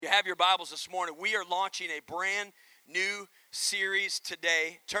have your Bibles this morning, we are launching a brand new series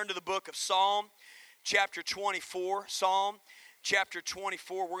today. Turn to the book of Psalm, chapter 24. Psalm, chapter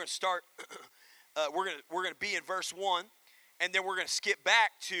 24. We're going to start. We're going to be in verse 1, and then we're going to skip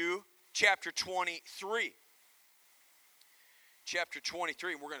back to chapter 23. Chapter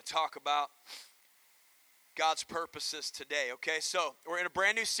 23, and we're going to talk about God's purposes today. Okay, so we're in a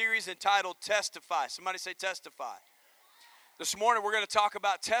brand new series entitled Testify. Somebody say Testify. This morning we're going to talk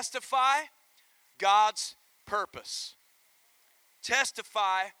about Testify, God's purpose.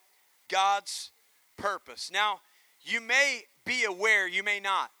 Testify, God's purpose. Now, you may be aware, you may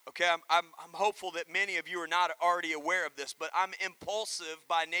not. Okay, I'm hopeful that many of you are not already aware of this, but I'm impulsive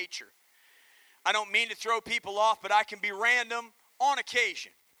by nature. I don't mean to throw people off, but I can be random on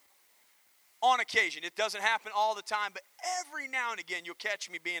occasion. On occasion. It doesn't happen all the time, but every now and again you'll catch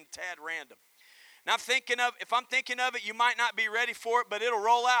me being a tad random. Now if I'm thinking of it, you might not be ready for it, but it'll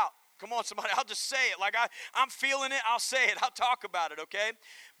roll out. Come on, somebody, I'll just say it. Like I'm feeling it, I'll say it, I'll talk about it, okay?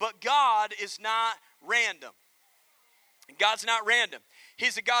 But God is not random. God's not random.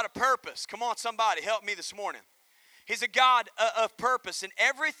 He's a God of purpose. Come on, somebody, help me this morning. He's a God of purpose, and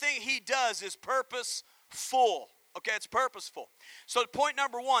everything he does is purposeful. Okay, it's purposeful. So point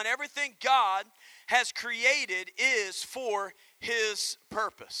number one, everything God has created is for his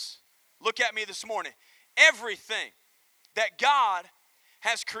purpose. Look at me this morning. Everything that God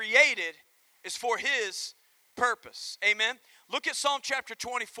has created is for his purpose. Amen. Look at Psalm chapter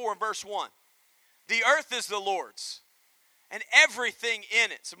 24 and verse 1. The earth is the Lord's and everything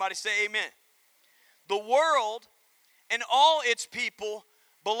in it. Somebody say amen. The world and all its people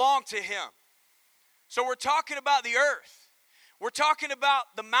belong to him. So we're talking about the earth. We're talking about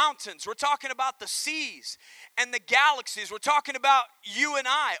the mountains. We're talking about the seas and the galaxies. We're talking about you and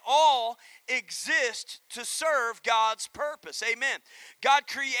I. All exist to serve God's purpose. Amen. God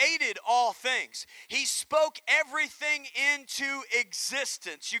created all things. He spoke everything into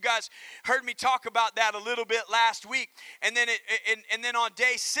existence. You guys heard me talk about that a little bit last week. And then on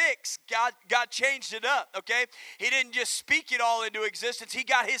day 6, God changed it up, okay? He didn't just speak it all into existence. He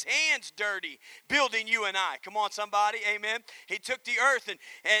got his hands dirty building you and I. Come on, somebody. Amen. He took the earth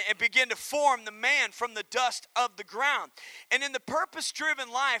and began to form the man from the dust of the ground. And in the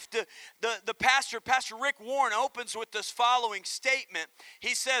purpose-driven life, the Pastor Rick Warren opens with this following statement.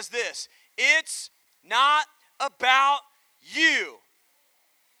 He says this: it's not about you.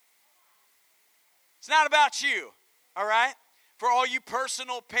 It's not about you, all right? For all you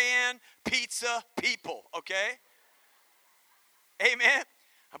personal pan pizza people, okay? Amen.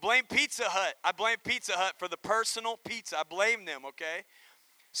 I blame Pizza Hut. I blame Pizza Hut for the personal pizza. I blame them, okay?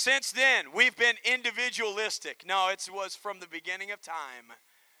 Since then, we've been individualistic. No, it was from the beginning of time.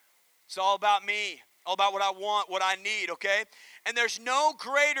 It's all about me, all about what I want, what I need, okay? And there's no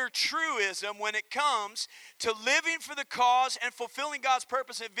greater truism when it comes to living for the cause and fulfilling God's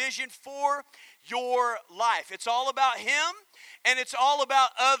purpose and vision for your life. It's all about him, and it's all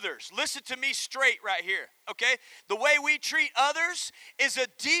about others. Listen to me straight right here, okay? The way we treat others is a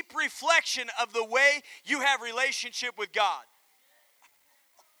deep reflection of the way you have relationship with God.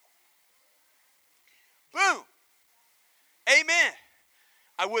 Boom. Amen.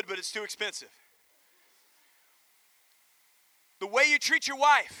 I would, but it's too expensive. The way you treat your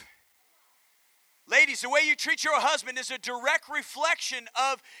wife, ladies, the way you treat your husband is a direct reflection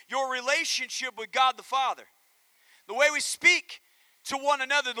of your relationship with God the Father. The way we speak to one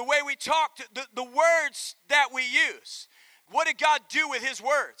another, the way we talk, the words that we use. What did God do with his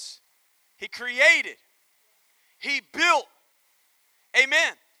words? He created. He built.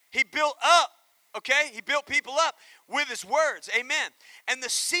 Amen. He built up. Okay? He built people up with his words. Amen. And the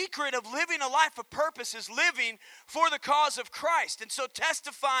secret of living a life of purpose is living for the cause of Christ. And so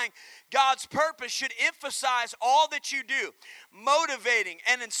testifying God's purpose should emphasize all that you do, motivating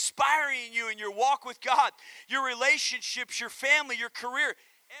and inspiring you in your walk with God, your relationships, your family, your career,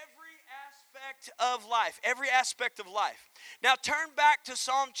 every aspect of life, every aspect of life. Now turn back to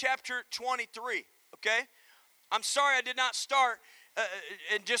Psalm chapter 23, okay? I'm sorry I did not start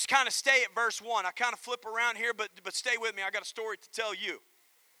and just kind of stay at verse 1. I kind of flip around here, but stay with me. I got a story to tell you.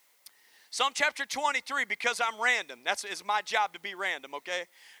 Psalm chapter 23, because I'm random. It's my job to be random, okay?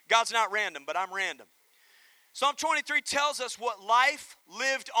 God's not random, but I'm random. Psalm 23 tells us what life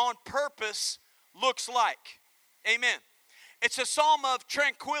lived on purpose looks like. Amen. It's a psalm of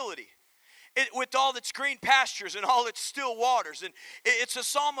tranquility. With all its green pastures and all its still waters. And it's a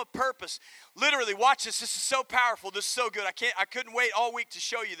psalm of purpose. Literally, watch this. This is so powerful. This is so good. I couldn't wait all week to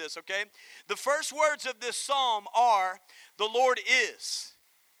show you this, okay? The first words of this psalm are, the Lord is,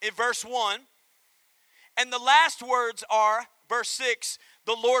 in verse 1. And the last words are, verse 6,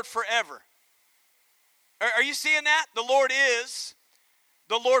 the Lord forever. Are you seeing that? The Lord is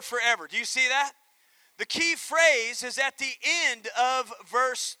the Lord forever. Do you see that? The key phrase is at the end of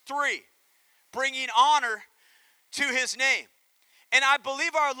verse 3, bringing honor to his name. And I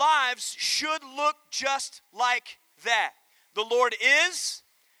believe our lives should look just like that. The Lord is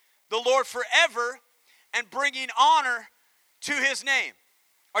the Lord forever and bringing honor to his name.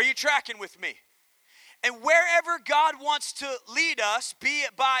 Are you tracking with me? And wherever God wants to lead us, be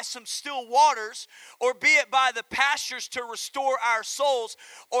it by some still waters, or be it by the pastures to restore our souls,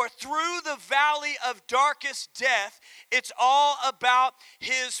 or through the valley of darkest death, it's all about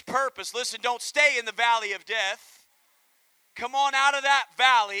his purpose. Listen, don't stay in the valley of death. Come on out of that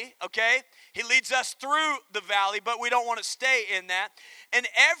valley, okay? He leads us through the valley, but we don't want to stay in that. And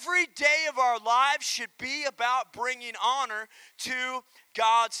every day of our lives should be about bringing honor to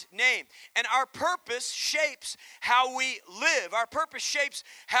God's name. And our purpose shapes how we live. Our purpose shapes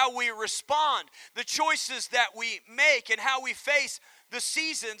how we respond, the choices that we make, and how we face the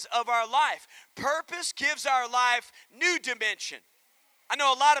seasons of our life. Purpose gives our life new dimension. I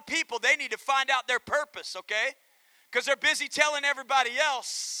know a lot of people, they need to find out their purpose, okay? Because they're busy telling everybody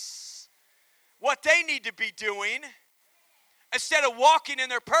else what they need to be doing instead of walking in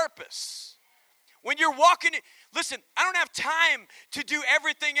their purpose. When you're walking, listen, I don't have time to do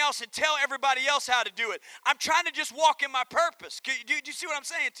everything else and tell everybody else how to do it. I'm trying to just walk in my purpose. Do you see what I'm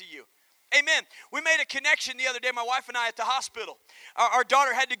saying to you? Amen. We made a connection the other day, my wife and I, at the hospital. Our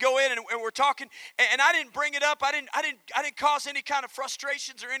daughter had to go in, and we're talking, and I didn't bring it up. I didn't cause any kind of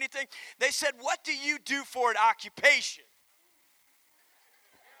frustrations or anything. They said, "What do you do for an occupation?"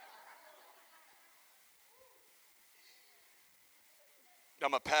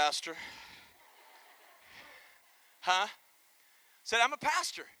 I'm a pastor. Huh? Said, "I'm a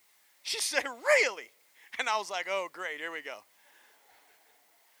pastor." She said, "Really?" And I was like, "Oh, great, here we go."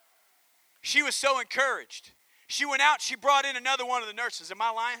 She was so encouraged. She went out, she brought in another one of the nurses. Am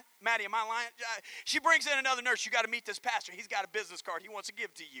I lying? Maddie, am I lying? She brings in another nurse. "You got to meet this pastor. He's got a business card he wants to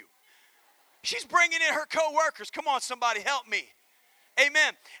give to you." She's bringing in her co-workers. Come on, somebody, help me.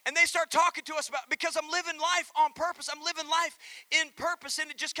 Amen. And they start talking to us about, because I'm living life on purpose. I'm living life in purpose, and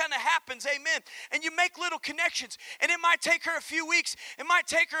it just kind of happens. Amen. And you make little connections, and it might take her a few weeks. It might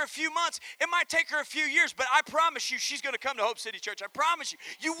take her a few months. It might take her a few years, but I promise you, she's going to come to Hope City Church. I promise you.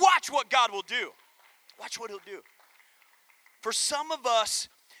 You watch what God will do. Watch what he'll do. For some of us,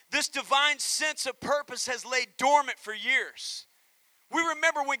 this divine sense of purpose has laid dormant for years. We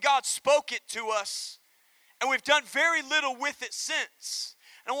remember when God spoke it to us, and we've done very little with it since.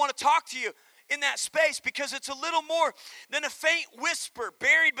 And I want to talk to you in that space because it's a little more than a faint whisper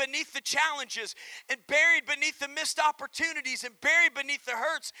buried beneath the challenges and buried beneath the missed opportunities and buried beneath the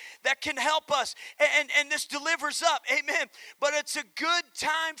hurts that can help us. And this delivers up. Amen. But it's a good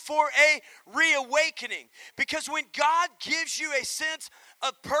time for a reawakening, because when God gives you a sense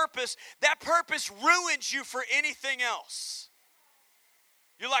of purpose, that purpose ruins you for anything else.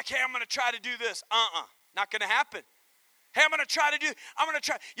 You're like, "Hey, I'm going to try to do this." Not going to happen. "Hey, I'm going to try.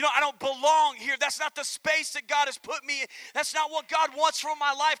 I don't belong here. That's not the space that God has put me in. That's not what God wants from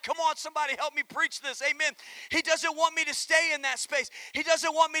my life." Come on, somebody help me preach this. Amen. He doesn't want me to stay in that space. He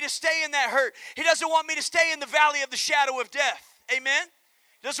doesn't want me to stay in that hurt. He doesn't want me to stay in the valley of the shadow of death. Amen.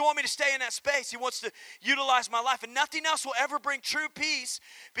 He doesn't want me to stay in that space. He wants to utilize my life. And nothing else will ever bring true peace,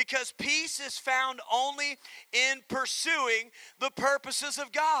 because peace is found only in pursuing the purposes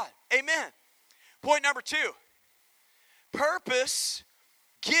of God. Amen. Point number 2, purpose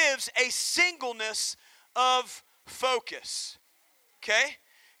gives a singleness of focus, okay?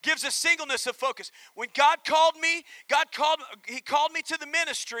 Gives a singleness of focus. When God called me, he called me to the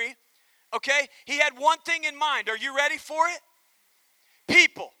ministry, okay? He had one thing in mind. Are you ready for it?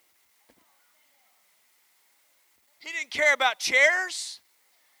 People. He didn't care about chairs.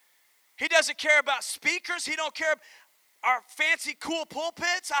 He doesn't care about speakers. He don't care about our fancy, cool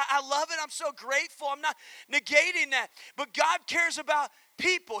pulpits. I love it. I'm so grateful. I'm not negating that. But God cares about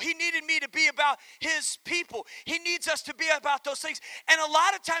people. He needed me to be about his people. He needs us to be about those things. And a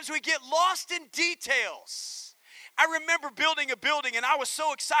lot of times we get lost in details. I remember building a building, and I was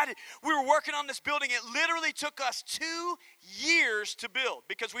so excited. We were working on this building. It literally took us 2 years to build,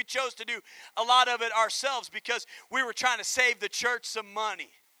 because we chose to do a lot of it ourselves because we were trying to save the church some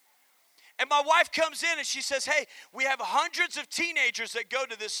money. And my wife comes in and she says, "Hey, we have hundreds of teenagers that go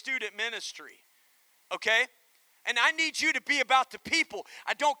to this student ministry, okay? And I need you to be about the people.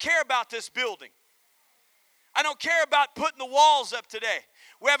 I don't care about this building. I don't care about putting the walls up today.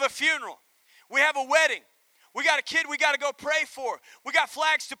 We have a funeral. We have a wedding. We got a kid we got to go pray for. We got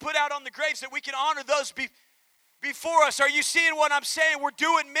flags to put out on the graves that we can honor those before us. Are you seeing what I'm saying? We're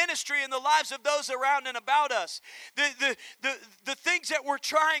doing ministry in the lives of those around and about us. The things that we're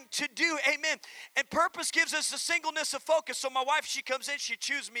trying to do, amen. And purpose gives us a singleness of focus. So my wife, she comes in, she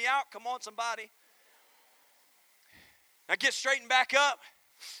chews me out. Come on, somebody. I get straightened back up.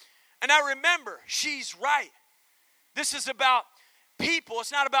 And I remember, she's right. This is about people.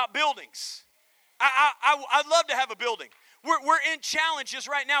 It's not about buildings. I'd love to have a building. We're in challenges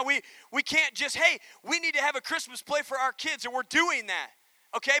right now. We can't just, hey, we need to have a Christmas play for our kids, and we're doing that.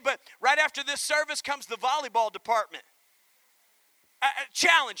 Okay, but right after this service comes the volleyball department.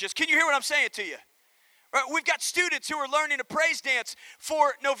 Challenges. Can you hear what I'm saying to you? We've got students who are learning a praise dance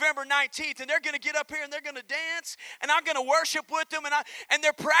for November 19th, and they're going to get up here and they're going to dance, and I'm going to worship with them, and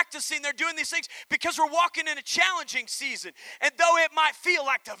they're practicing, they're doing these things because we're walking in a challenging season. And though it might feel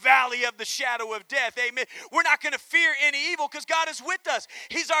like the valley of the shadow of death, amen, we're not going to fear any evil because God is with us.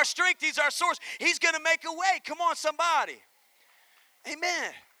 He's our strength. He's our source. He's going to make a way. Come on, somebody.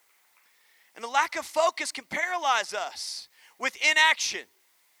 Amen. And a lack of focus can paralyze us with inaction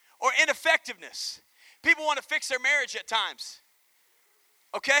or ineffectiveness. People want to fix their marriage at times.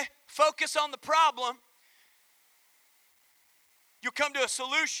 Okay? Focus on the problem. You'll come to a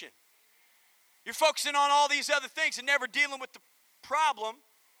solution. You're focusing on all these other things and never dealing with the problem.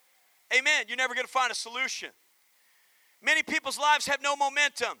 Amen. You're never going to find a solution. Many people's lives have no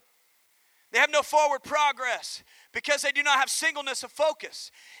momentum. They have no forward progress because they do not have singleness of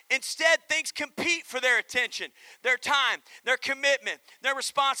focus. Instead, things compete for their attention, their time, their commitment, their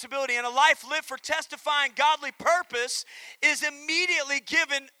responsibility. And a life lived for testifying godly purpose is immediately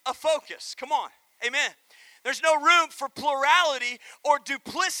given a focus. Come on. Amen. There's no room for plurality or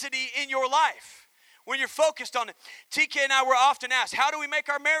duplicity in your life when you're focused on it. TK and I were often asked, how do we make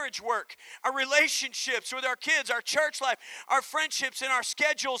our marriage work? Our relationships with our kids, our church life, our friendships, and our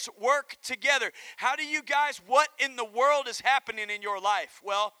schedules work together. How do you guys, what in the world is happening in your life?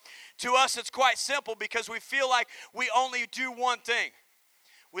 Well, to us it's quite simple because we feel like we only do one thing.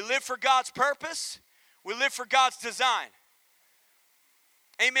 We live for God's purpose. We live for God's design.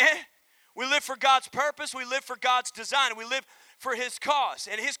 Amen? We live for God's purpose. We live for God's design. We live for His cause.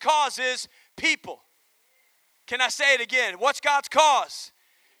 And His cause is people. Can I say it again? What's God's cause?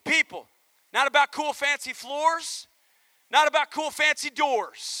 People. Not about cool fancy floors. Not about cool fancy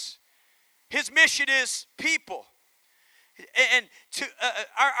doors. His mission is people. And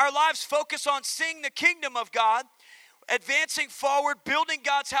our lives focus on seeing the kingdom of God, advancing forward, building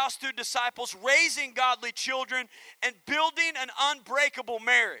God's house through disciples, raising godly children, and building an unbreakable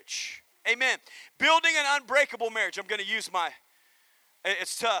marriage. Amen. Building an unbreakable marriage. I'm going to use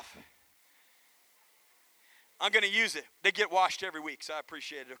it's tough. I'm going to use it. They get washed every week, so I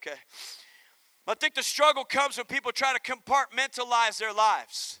appreciate it, okay? I think the struggle comes when people try to compartmentalize their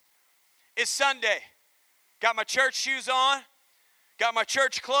lives. It's Sunday. Got my church shoes on. Got my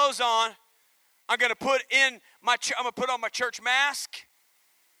church clothes on. I'm going to put on my church mask.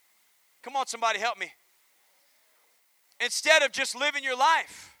 Come on, somebody help me. Instead of just living your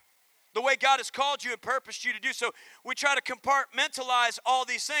life the way God has called you and purposed you to do. So we try to compartmentalize all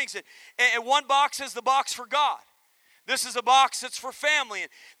these things. And one box is the box for God. This is a box that's for family. And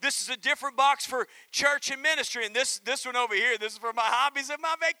this is a different box for church and ministry. And this one over here, this is for my hobbies and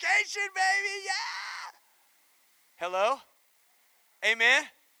my vacation, baby. Yeah. Hello? Amen?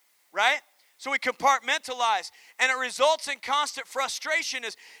 Right? So we compartmentalize. And it results in constant frustration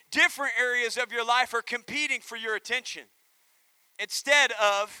as different areas of your life are competing for your attention instead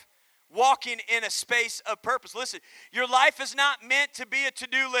of walking in a space of purpose. Listen, your life is not meant to be a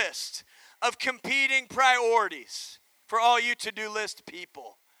to-do list of competing priorities for all you to-do list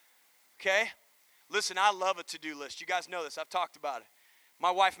people. Okay? Listen, I love a to-do list. You guys know this. I've talked about it.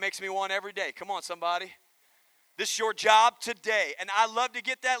 My wife makes me one every day. Come on, somebody. This is your job today. And I love to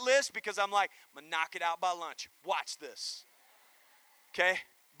get that list because I'm like, I'm going to knock it out by lunch. Watch this. Okay?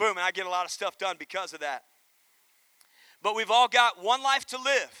 Boom, and I get a lot of stuff done because of that. But we've all got one life to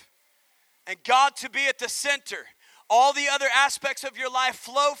live. And God to be at the center. All the other aspects of your life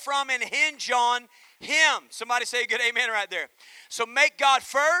flow from and hinge on Him. Somebody say a good amen right there. So make God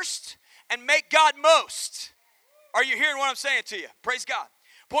first and make God most. Are you hearing what I'm saying to you? Praise God.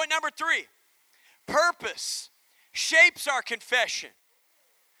 Point number 3. Purpose shapes our confession.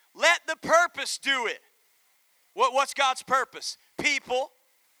 Let the purpose do it. What's God's purpose? People.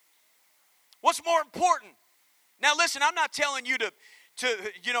 What's more important? Now listen, I'm not telling you to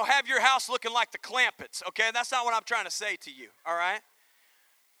have your house looking like the Clampetts, okay? That's not what I'm trying to say to you, all right?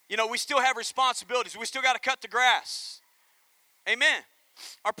 We still have responsibilities. We still got to cut the grass. Amen.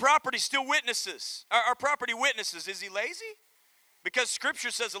 Our property still witnesses. Our property witnesses. Is he lazy? Because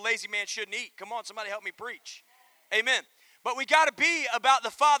Scripture says a lazy man shouldn't eat. Come on, somebody help me preach. Amen. But we got to be about the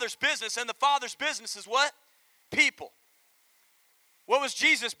Father's business, and the Father's business is what? People. What was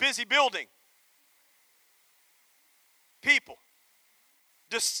Jesus busy building? People.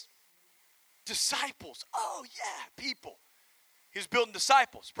 Disciples. Oh, yeah, people. He was building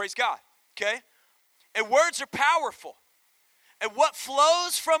disciples. Praise God. Okay? And words are powerful. And what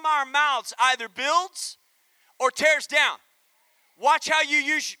flows from our mouths either builds or tears down. Watch how you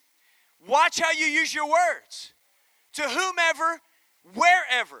use your words. To whomever,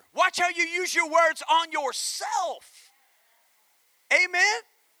 wherever. Watch how you use your words on yourself. Amen?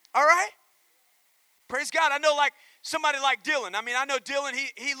 All right? Praise God. I know like somebody like Dylan. I mean, I know Dylan,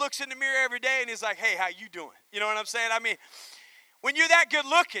 he looks in the mirror every day and he's like, hey, how you doing? You know what I'm saying? I mean, when you're that good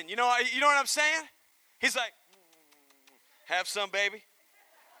looking, you know what I'm saying? He's like, have some, baby.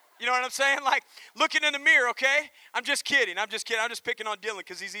 You know what I'm saying? Like looking in the mirror, okay? I'm just kidding. I'm just picking on Dylan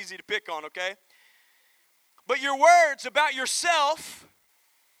because he's easy to pick on, okay? But your words about yourself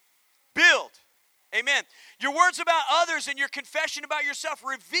build. Amen. Your words about others and your confession about yourself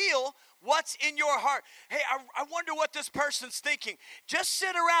reveal what's in your heart. Hey, I wonder what this person's thinking. Just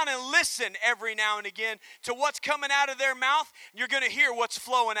sit around and listen every now and again to what's coming out of their mouth. You're going to hear what's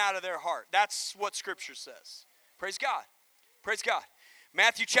flowing out of their heart. That's what Scripture says. Praise God. Praise God.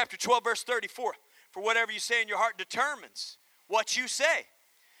 Matthew chapter 12, verse 34. For whatever you say in your heart determines what you say.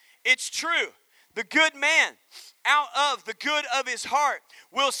 It's true. The good man, out of the good of his heart,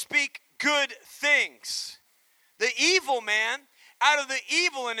 will speak good things. The evil man, out of the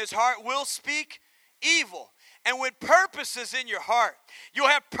evil in his heart, will speak evil. And when purpose is in your heart, you'll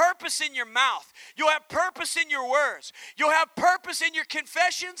have purpose in your mouth. You'll have purpose in your words. You'll have purpose in your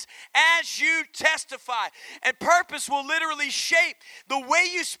confessions as you testify. And purpose will literally shape the way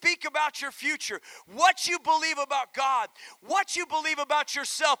you speak about your future, what you believe about God, what you believe about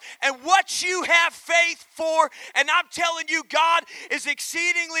yourself, and what you have faith for. And I'm telling you, God is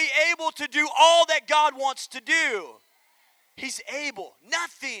exceedingly able to do all that God wants to do. He's able.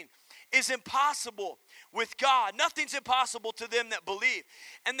 Nothing is impossible with God. Nothing's impossible to them that believe.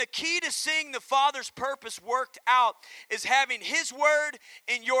 And the key to seeing the Father's purpose worked out is having His word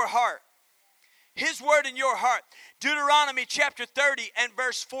in your heart. His word in your heart. Deuteronomy chapter 30 and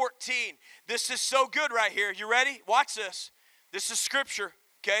verse 14. This is so good right here. You ready? Watch this. This is Scripture,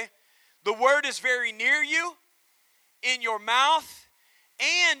 okay? The word is very near you, in your mouth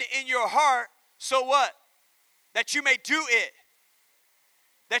and in your heart. So what? That you may do it.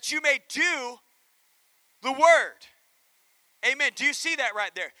 That you may do the word. Amen. Do you see that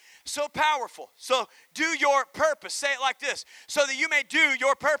right there? So powerful. So do your purpose. Say it like this. So that you may do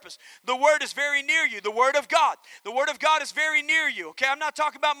your purpose. The word is very near you. The word of God. The word of God is very near you. Okay, I'm not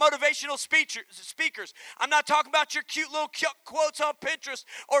talking about motivational speakers. I'm not talking about your cute little quotes on Pinterest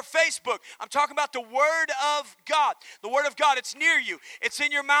or Facebook. I'm talking about the word of God. The word of God, it's near you. It's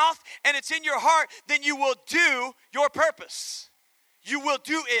in your mouth and it's in your heart. Then you will do your purpose. You will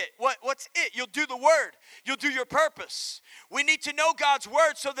do it. What's it? You'll do the word. You'll do your purpose. We need to know God's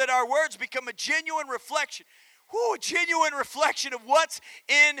word so that our words become a genuine reflection. A genuine reflection of what's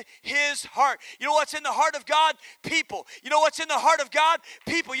in His heart. You know what's in the heart of God? People. You know what's in the heart of God?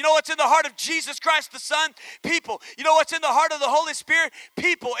 People. You know what's in the heart of Jesus Christ the Son? People. You know what's in the heart of the Holy Spirit?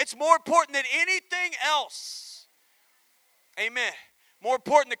 People. It's more important than anything else. Amen. More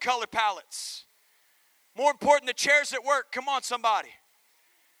important than color palettes. More important than chairs at work. Come on, somebody.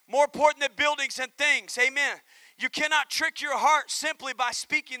 More important than buildings and things. Amen. You cannot trick your heart simply by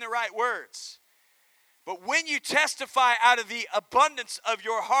speaking the right words. But when you testify out of the abundance of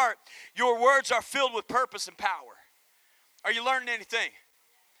your heart, your words are filled with purpose and power. Are you learning anything?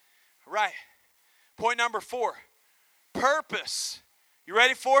 Right. Point number 4. Purpose. You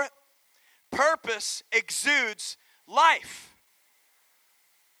ready for it? Purpose exudes life.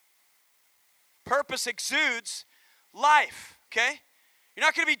 Purpose exudes life, okay? You're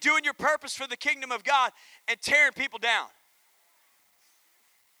not going to be doing your purpose for the kingdom of God and tearing people down.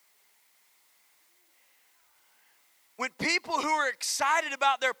 When people who are excited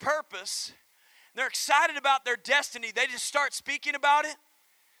about their purpose, they're excited about their destiny, they just start speaking about it,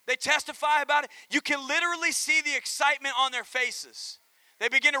 they testify about it, you can literally see the excitement on their faces. They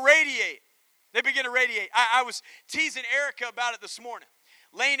begin to radiate. They begin to radiate. I was teasing Erica about it this morning.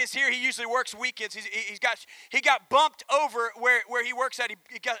 Lane is here. He usually works weekends. He got bumped over where he works at.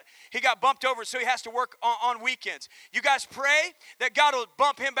 He got bumped over, so he has to work on weekends. You guys pray that God will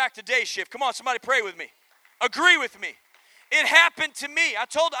bump him back to day shift. Come on, somebody pray with me. Agree with me. It happened to me.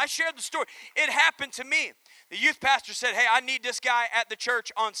 I shared the story. It happened to me. The youth pastor said, hey, I need this guy at the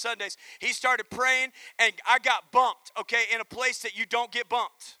church on Sundays. He started praying, and I got bumped, okay, in a place that you don't get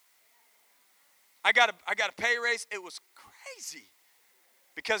bumped. I got a pay raise. It was crazy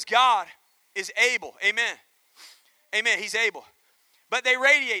because God is able. Amen. Amen. He's able. But they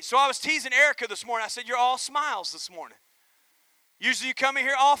radiate. So I was teasing Erica this morning. I said, you're all smiles this morning. Usually you come in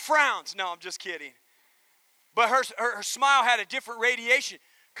here all frowns. No, I'm just kidding. But her smile had a different radiation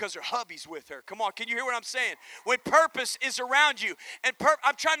because her hubby's with her. Come on, can you hear what I'm saying? When purpose is around you, and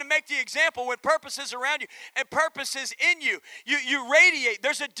I'm trying to make the example, when purpose is around you and purpose is in you, you radiate.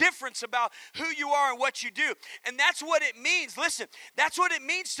 There's a difference about who you are and what you do. And that's what it means. Listen, that's what it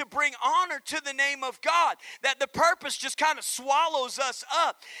means to bring honor to the name of God, that the purpose just kind of swallows us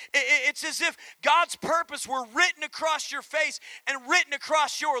up. It's as if God's purpose were written across your face and written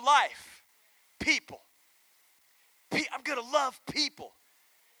across your life. People. I'm going to love people.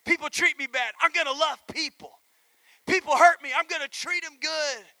 People treat me bad. I'm going to love people. People hurt me. I'm going to treat them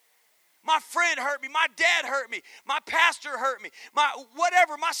good. My friend hurt me. My dad hurt me. My pastor hurt me. My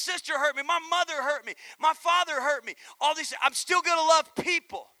sister hurt me. My mother hurt me. My father hurt me. All these, I'm still going to love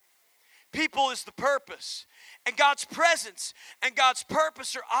people. People is the purpose. And God's presence and God's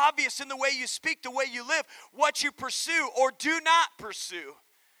purpose are obvious in the way you speak, the way you live, what you pursue or do not pursue,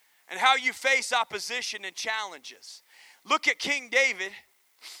 and how you face opposition and challenges. Look at King David.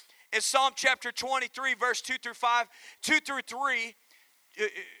 In Psalm chapter 23, verse 2 through 3,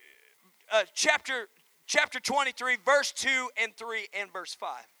 chapter 23, verse 2 and 3, and verse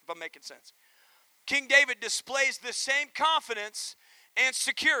 5, if I'm making sense. King David displays the same confidence and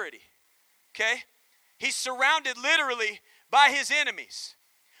security, okay? He's surrounded literally by his enemies.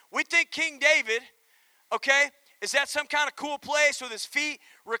 We think King David, okay, is that some kind of cool place with his feet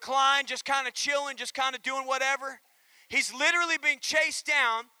reclined, just kind of chilling, just kind of doing whatever? He's literally being chased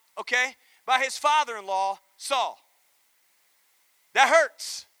down, okay, by his father-in-law, Saul. That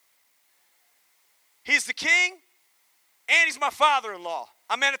hurts. He's the king, and he's my father-in-law.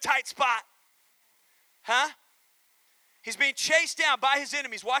 I'm in a tight spot. Huh? He's being chased down by his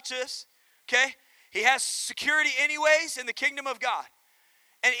enemies. Watch this, okay? He has security anyways in the kingdom of God.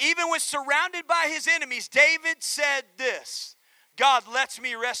 And even when surrounded by his enemies, David said this, God lets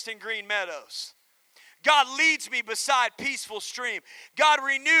me rest in green meadows. God leads me beside peaceful stream. God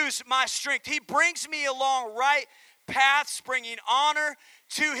renews my strength. He brings me along right paths, bringing honor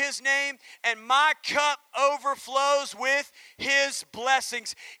to his name, and my cup overflows with his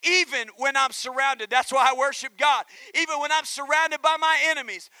blessings. Even when I'm surrounded, that's why I worship God. Even when I'm surrounded by my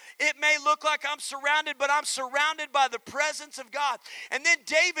enemies, it may look like I'm surrounded, but I'm surrounded by the presence of God. And then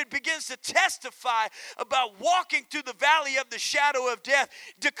David begins to testify about walking through the valley of the shadow of death,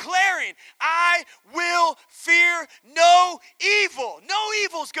 declaring, I will fear no evil. No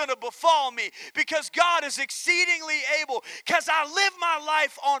evil's going to befall me because God is exceedingly able, because I live my life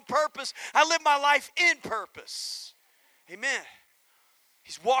on purpose. I live my life in purpose. Amen.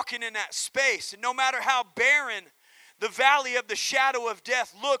 He's walking in that space, and no matter how barren the valley of the shadow of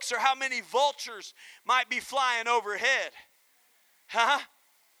death looks, or how many vultures might be flying overhead. Huh?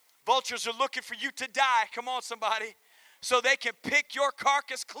 Vultures are looking for you to die. Come on, somebody. So they can pick your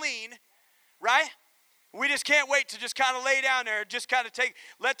carcass clean, right? We just can't wait to just kind of lay down there and just kind of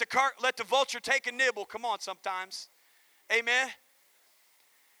let the vulture take a nibble. Come on, sometimes. Amen.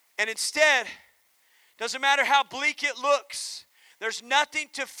 And instead, doesn't matter how bleak it looks, there's nothing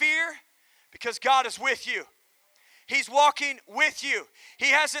to fear because God is with you. He's walking with you. He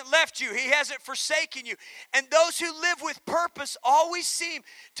hasn't left you. He hasn't forsaken you. And those who live with purpose always seem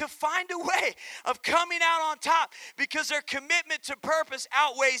to find a way of coming out on top because their commitment to purpose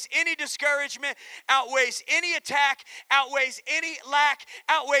outweighs any discouragement, outweighs any attack, outweighs any lack,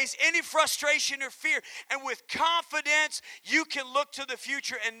 outweighs any frustration or fear. And with confidence, you can look to the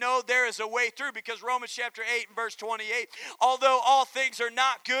future and know there is a way through, because Romans chapter 8 and verse 28, although all things are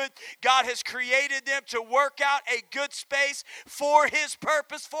not good, God has created them to work out a good space for his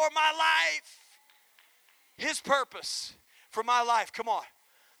purpose for my life. His purpose for my life. Come on.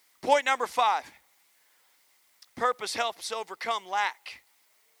 Point number 5. Purpose helps overcome lack.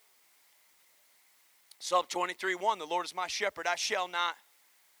 Psalm 23:1, the Lord is my shepherd, I shall not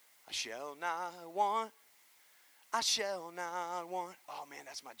want. I shall not want. Oh man,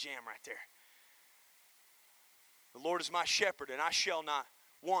 that's my jam right there. The Lord is my shepherd and I shall not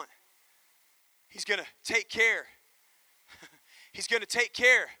want. He's going to take care. He's going to take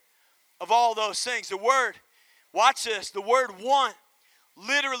care of all those things. The word, watch this, the word want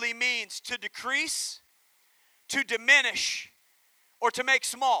literally means to decrease, to diminish, or to make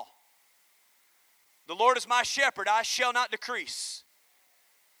small. The Lord is my shepherd, I shall not decrease.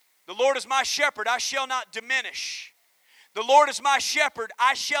 The Lord is my shepherd, I shall not diminish. The Lord is my shepherd,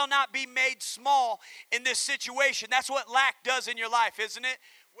 I shall not be made small in this situation. That's what lack does in your life, isn't it?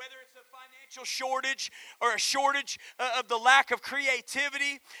 Whether it's a financial financial shortage or a shortage of the lack of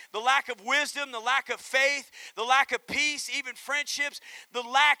creativity, the lack of wisdom, the lack of faith, the lack of peace, even friendships, the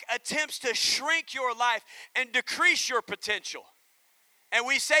lack attempts to shrink your life and decrease your potential. And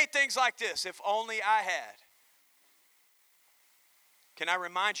we say things like this, if only I had. Can I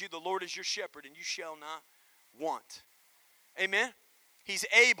remind you, the Lord is your shepherd and you shall not want. Amen? He's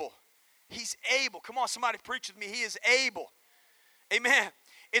able. He's able. Come on, somebody preach with me. He is able. Amen.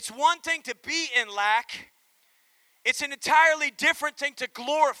 It's one thing to be in lack. It's an entirely different thing to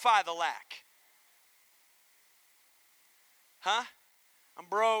glorify the lack. Huh? I'm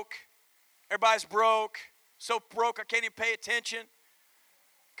broke. Everybody's broke. So broke I can't even pay attention.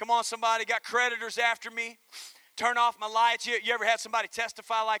 Come on, somebody. Got creditors after me. Turn off my lights. You ever had somebody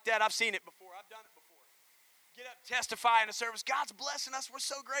testify like that? I've seen it before. I've done it before. Get up, testify in a service. God's blessing us. We're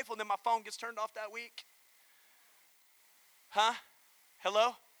so grateful. And then my phone gets turned off that week. Huh?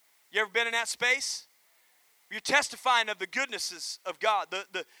 Hello? You ever been in that space? You're testifying of the goodnesses of God.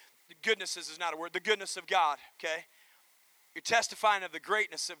 The goodnesses is not a word. The goodness of God, okay? You're testifying of the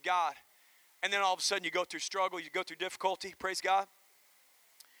greatness of God. And then all of a sudden you go through struggle. You go through difficulty. Praise God.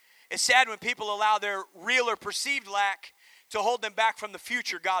 It's sad when people allow their real or perceived lack to hold them back from the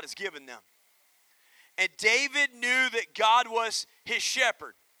future God has given them. And David knew that God was his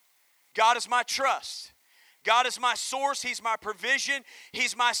shepherd. God is my trust. God is my source. He's my provision.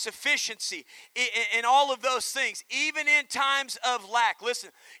 He's my sufficiency. In all of those things, even in times of lack.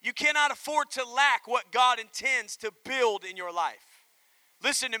 Listen, you cannot afford to lack what God intends to build in your life.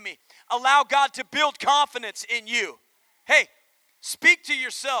 Listen to me. Allow God to build confidence in you. Hey, speak to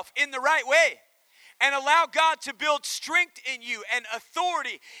yourself in the right way. And allow God to build strength in you and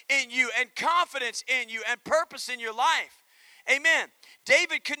authority in you and confidence in you and purpose in your life. Amen.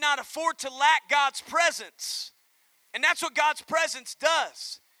 David could not afford to lack God's presence. And that's what God's presence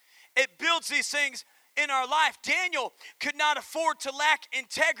does. It builds these things in our life. Daniel could not afford to lack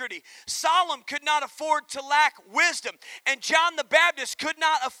integrity. Solomon could not afford to lack wisdom. And John the Baptist could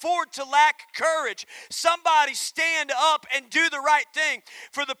not afford to lack courage. Somebody stand up and do the right thing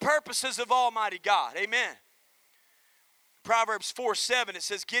for the purposes of Almighty God. Amen. Proverbs 4:7, it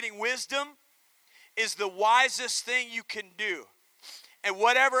says, getting wisdom is the wisest thing you can do. And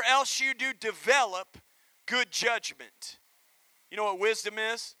whatever else you do, develop good judgment. You know what wisdom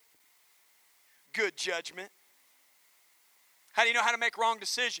is? Good judgment. How do you know how to make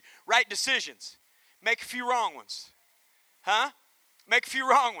right decisions? Make a few wrong ones. Huh? Make a few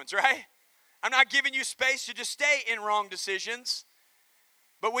wrong ones, right? I'm not giving you space to just stay in wrong decisions.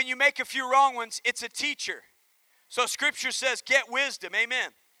 But when you make a few wrong ones, it's a teacher. So Scripture says, get wisdom.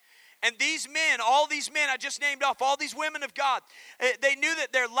 Amen. And these men, all these men I just named off, all these women of God, they knew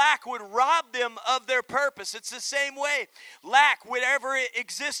that their lack would rob them of their purpose. It's the same way. Lack, whatever it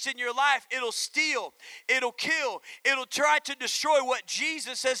exists in your life, it'll steal, it'll kill, it'll try to destroy what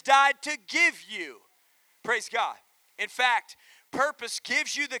Jesus has died to give you. Praise God. In fact, purpose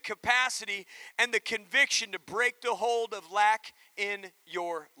gives you the capacity and the conviction to break the hold of lack in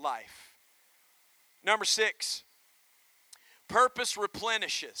your life. Number 6, purpose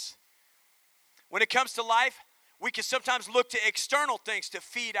replenishes. When it comes to life, we can sometimes look to external things to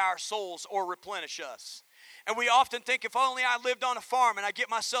feed our souls or replenish us. And we often think, if only I lived on a farm and I get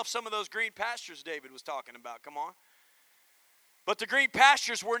myself some of those green pastures David was talking about. Come on. But the green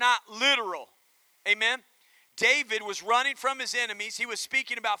pastures were not literal. Amen. David was running from his enemies. He was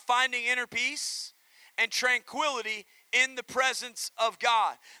speaking about finding inner peace and tranquility in the presence of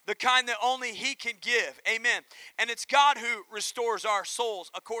God, the kind that only He can give. Amen. And it's God who restores our souls,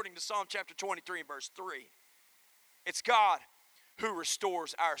 according to Psalm chapter 23 and verse 3. It's God who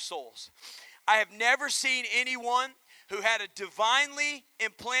restores our souls. I have never seen anyone who had a divinely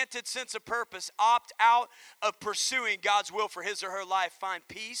implanted sense of purpose opt out of pursuing God's will for his or her life, find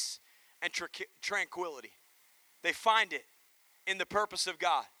peace and tranquility. They find it in the purpose of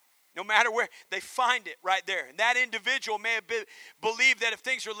God. No matter where, they find it right there. And that individual may have believed that if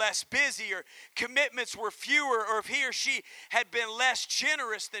things were less busy or commitments were fewer or if he or she had been less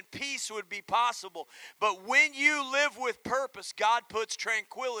generous, then peace would be possible. But when you live with purpose, God puts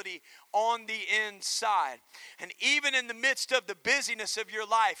tranquility on the inside. And even in the midst of the busyness of your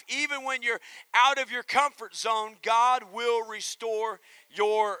life, even when you're out of your comfort zone, God will restore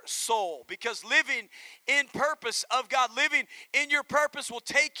your soul. Because living in purpose of God, living in your purpose will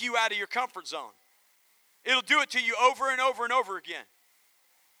take you out of your comfort zone. It'll do it to you over and over and over again.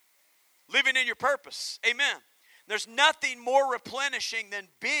 Living in your purpose. Amen. There's nothing more replenishing than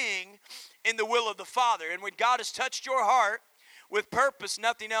being in the will of the Father. And when God has touched your heart with purpose,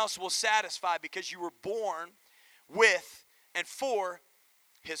 nothing else will satisfy because you were born with and for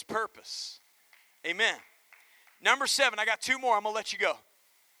His purpose. Amen. Number 7, I got 2 more. I'm going to let you go.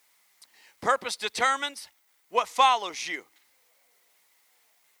 Purpose determines what follows you.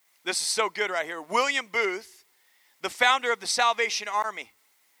 This is so good right here. William Booth, the founder of the Salvation Army,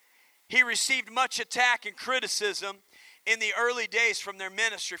 he received much attack and criticism in the early days from their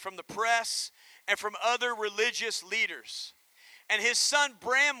ministry, from the press, and from other religious leaders. And his son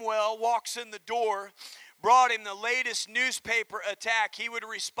Bramwell walks in the door, brought him the latest newspaper attack. He would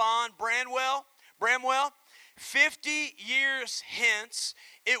respond, Bramwell, 50 years hence,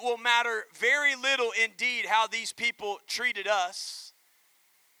 it will matter very little indeed how these people treated us.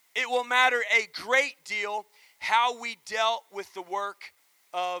 It will matter a great deal how we dealt with the work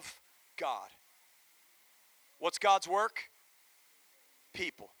of God. What's God's work?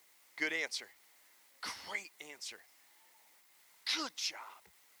 People. Good answer. Great answer. Good job.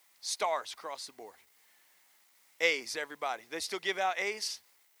 Stars across the board. A's, everybody. They still give out A's?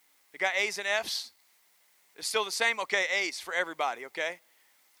 They got A's and F's? It's still the same? Okay, A's for everybody, okay?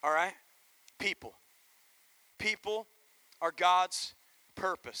 All right? People. People are God's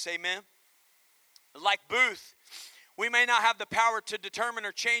purpose. Amen? Like Booth, we may not have the power to determine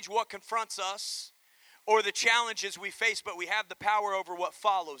or change what confronts us or the challenges we face, but we have the power over what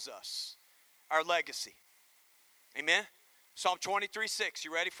follows us, our legacy. Amen? Psalm 23:6,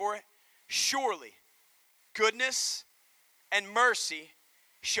 you ready for it? Surely goodness and mercy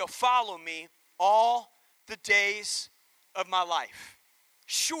shall follow me all the days of my life.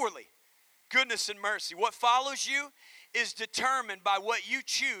 Surely goodness and mercy. What follows you is determined by what you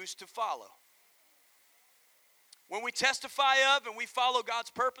choose to follow. When we testify of and we follow God's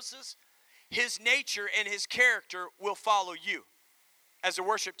purposes, His nature and His character will follow you as the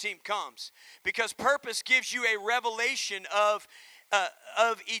worship team comes. Because purpose gives you a revelation of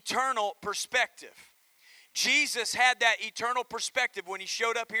eternal perspective. Jesus had that eternal perspective when He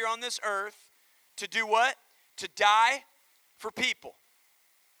showed up here on this earth to do what? To die for people.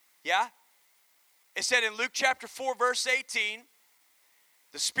 Yeah? It said in Luke chapter 4 verse 18,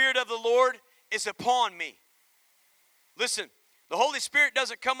 the Spirit of the Lord is upon me. Listen, the Holy Spirit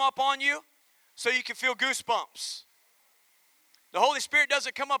doesn't come up on you so you can feel goosebumps. The Holy Spirit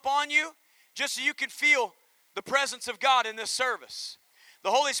doesn't come up on you just so you can feel the presence of God in this service.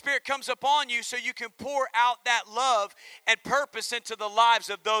 The Holy Spirit comes upon you so you can pour out that love and purpose into the lives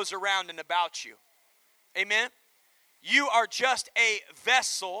of those around and about you. Amen? You are just a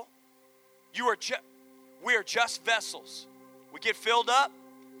vessel. We are just vessels. We get filled up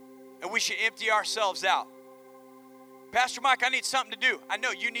and we should empty ourselves out. Pastor Mike, I need something to do. I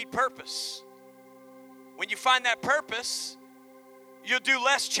know you need purpose. When you find that purpose, you'll do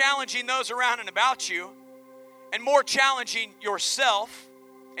less challenging those around and about you and more challenging yourself.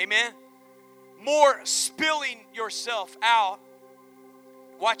 Amen? More spilling yourself out.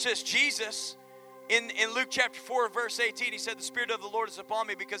 Watch this. Jesus, in Luke chapter 4, verse 18, He said, the Spirit of the Lord is upon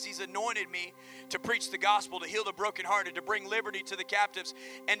me because He's anointed me to preach the gospel, to heal the brokenhearted, to bring liberty to the captives,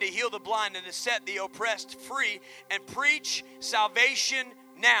 and to heal the blind, and to set the oppressed free, and preach salvation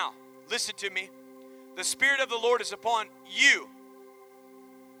now. Listen to me. The Spirit of the Lord is upon you.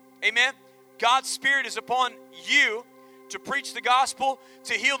 Amen? God's Spirit is upon you to preach the gospel,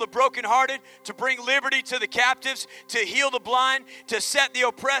 to heal the brokenhearted, to bring liberty to the captives, to heal the blind, to set the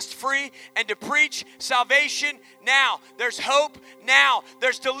oppressed free, and to preach salvation now. There's hope now.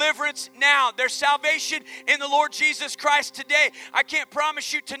 There's deliverance now. There's salvation in the Lord Jesus Christ today. I can't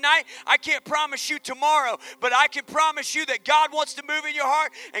promise you tonight. I can't promise you tomorrow. But I can promise you that God wants to move in your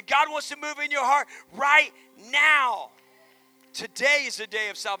heart, and God wants to move in your heart right now. Today is the day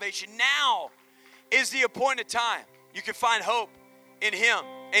of salvation. Now is the appointed time. You can find hope in Him.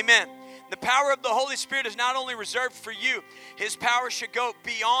 Amen. The power of the Holy Spirit is not only reserved for you. His power should go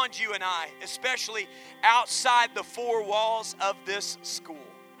beyond you and I, especially outside the 4 walls of this school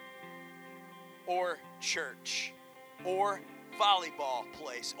or church or volleyball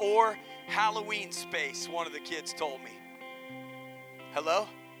place or Halloween space, one of the kids told me. Hello?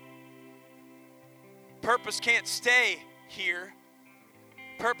 Purpose can't stay here.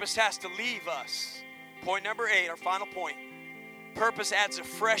 Purpose has to leave us. Point number 8, our final point. Purpose adds a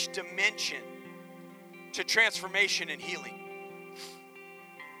fresh dimension to transformation and healing.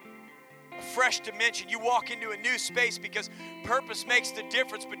 A fresh dimension. You walk into a new space because purpose makes the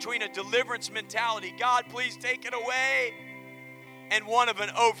difference between a deliverance mentality, God, please take it away, and one of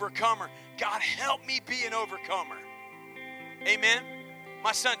an overcomer. God, help me be an overcomer. Amen.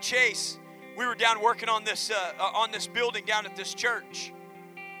 My son Chase, we were down working on this building down at this church.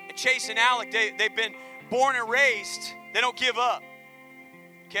 And Chase and Alec, they've been born and raised. They don't give up.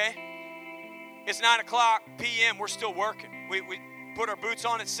 Okay? It's 9 o'clock p.m. We're still working. put our boots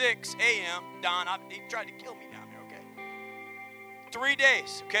on at 6 a.m. Don, he tried to kill me down there, okay? 3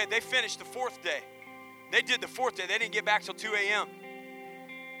 days, okay? They finished the 4th day. They did the 4th day. They didn't get back till 2 a.m.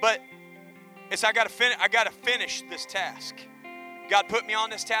 But I got to finish this task. God put me on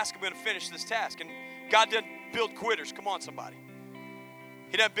this task. I'm going to finish this task. And God didn't build quitters. Come on, somebody.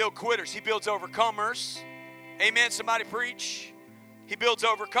 He doesn't build quitters. He builds overcomers. Amen. Somebody preach. He builds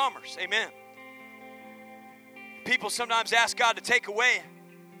overcomers. Amen. People sometimes ask God to take away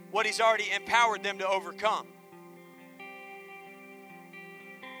what He's already empowered them to overcome.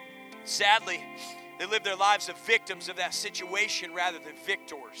 Sadly, they live their lives as victims of that situation rather than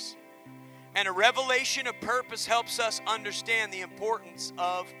victors. And a revelation of purpose helps us understand the importance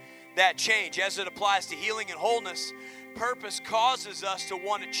of that change. As it applies to healing and wholeness, purpose causes us to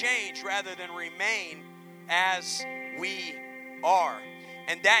want to change rather than remain as we are.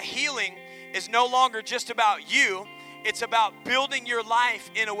 And that healing is no longer just about you. It's about building your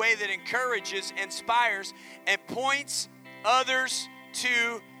life in a way that encourages, inspires, and points others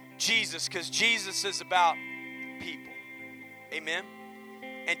to Jesus, because Jesus is about people. Amen.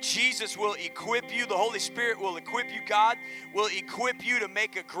 And Jesus will equip you. The Holy Spirit will equip you. God will equip you to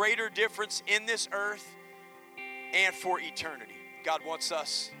make a greater difference in this earth and for eternity. God wants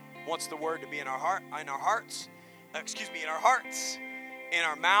the word to be in our hearts, in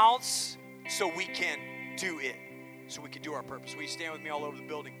our mouths, so we can do it, so we can do our purpose. Will you stand with me all over the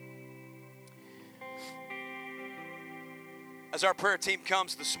building? As our prayer team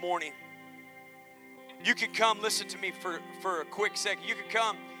comes this morning, you can come, listen to me for a quick second. You can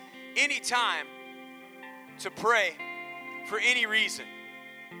come anytime to pray for any reason.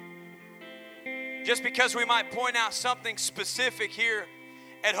 Just because we might point out something specific here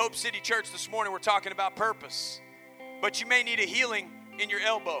at Hope City Church this morning, we're talking about purpose. But you may need a healing in your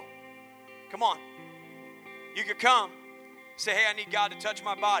elbow. Come on. You could come, say, hey, I need God to touch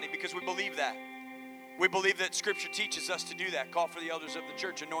my body, because we believe that. We believe that Scripture teaches us to do that. Call for the elders of the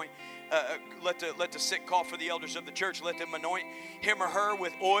church. Let the sick call for the elders of the church. Let them anoint him or her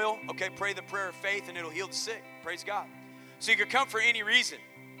with oil. Okay, pray the prayer of faith and it'll heal the sick. Praise God. So you could come for any reason.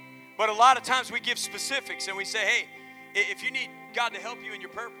 But a lot of times we give specifics and we say, hey, if you need God to help you in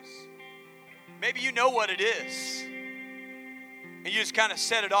your purpose, maybe you know what it is. And you just kind of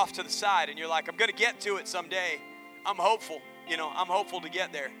set it off to the side and you're like, I'm going to get to it someday. I'm hopeful. I'm hopeful to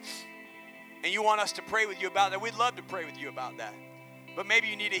get there. And you want us to pray with you about that. We'd love to pray with you about that. But maybe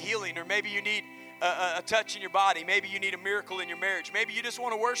you need a healing, or maybe you need a touch in your body. Maybe you need a miracle in your marriage. Maybe you just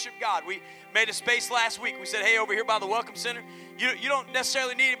want to worship God. We made a space last week. We said, hey, over here by the Welcome Center, you don't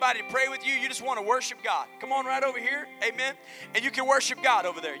necessarily need anybody to pray with you. You just want to worship God. Come on right over here. Amen. And you can worship God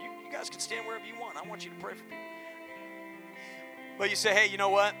over there. You guys can stand wherever you want. I want you to pray for people. But you say, hey, you know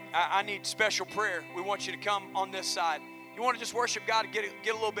what? I need special prayer. We want you to come on this side. You want to just worship God and get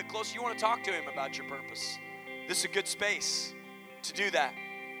a little bit closer. You want to talk to Him about your purpose. This is a good space to do that.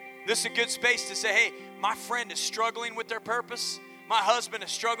 This is a good space to say, hey, my friend is struggling with their purpose. My husband is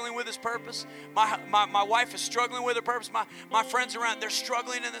struggling with his purpose. My wife is struggling with her purpose. My friends around, they're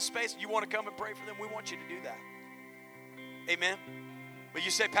struggling in this space. You want to come and pray for them? We want you to do that. Amen. But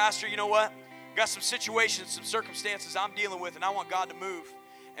you say, Pastor, you know what? I've got some situations, some circumstances I'm dealing with, and I want God to move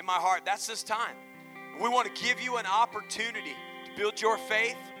in my heart. That's this time. We want to give you an opportunity to build your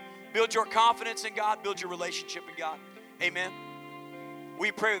faith, build your confidence in God, build your relationship in God. Amen. Will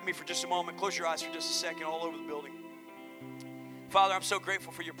you pray with me for just a moment? Close your eyes for just a second all over the building. Father, I'm so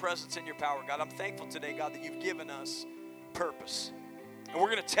grateful for your presence and your power, God. I'm thankful today, God, that you've given us purpose. And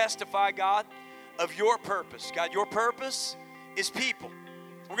we're going to testify, God, of your purpose. God, your purpose is people.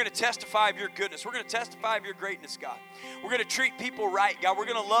 We're going to testify of your goodness. We're going to testify of your greatness, God. We're going to treat people right, God. We're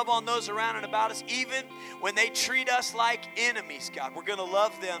going to love on those around and about us, even when they treat us like enemies, God. We're going to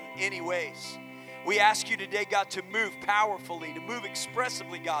love them anyways. We ask you today, God, to move powerfully, to move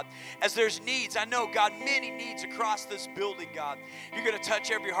expressively, God, as there's needs. I know, God, many needs across this building, God. You're going to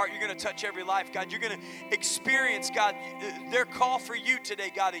touch every heart. You're going to touch every life, God. You're going to experience, God, their call for you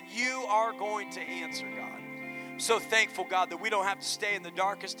today, God, and you are going to answer, God. So thankful, God, that we don't have to stay in the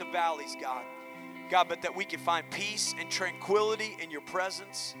darkest of valleys, God. God, but that we can find peace and tranquility in your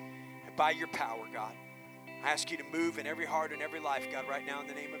presence and by your power, God. I ask you to move in every heart and every life, God, right now in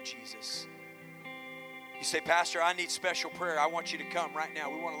the name of Jesus. You say, Pastor, I need special prayer. I want you to come right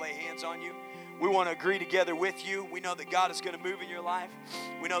now. We want to lay hands on you. we want to agree together with you. We know that God is going to move in your life.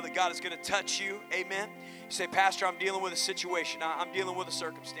 We know that God is going to touch you. Amen. You say, Pastor, I'm dealing with a situation. I'm dealing with a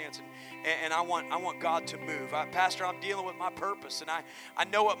circumstance, and I want God to move. Pastor, I'm dealing with my purpose, and I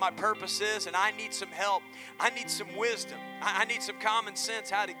know what my purpose is, and I need some help. I need some wisdom. I need some common sense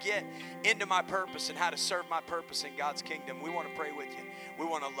how to get into my purpose and how to serve my purpose in God's kingdom. We want to pray with you. We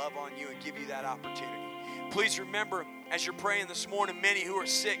want to love on you and give you that opportunity. Please remember, as you're praying this morning, many who are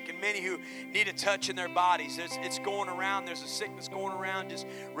sick and many who need a touch in their bodies. It's going around. There's a sickness going around. Just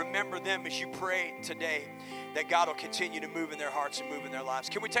remember them as you pray today, that God will continue to move in their hearts and move in their lives.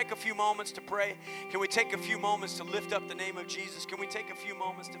 Can we take a few moments to pray? Can we take a few moments to lift up the name of Jesus? Can we take a few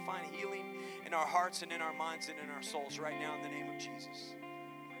moments to find healing in our hearts and in our minds and in our souls right now in the name of Jesus?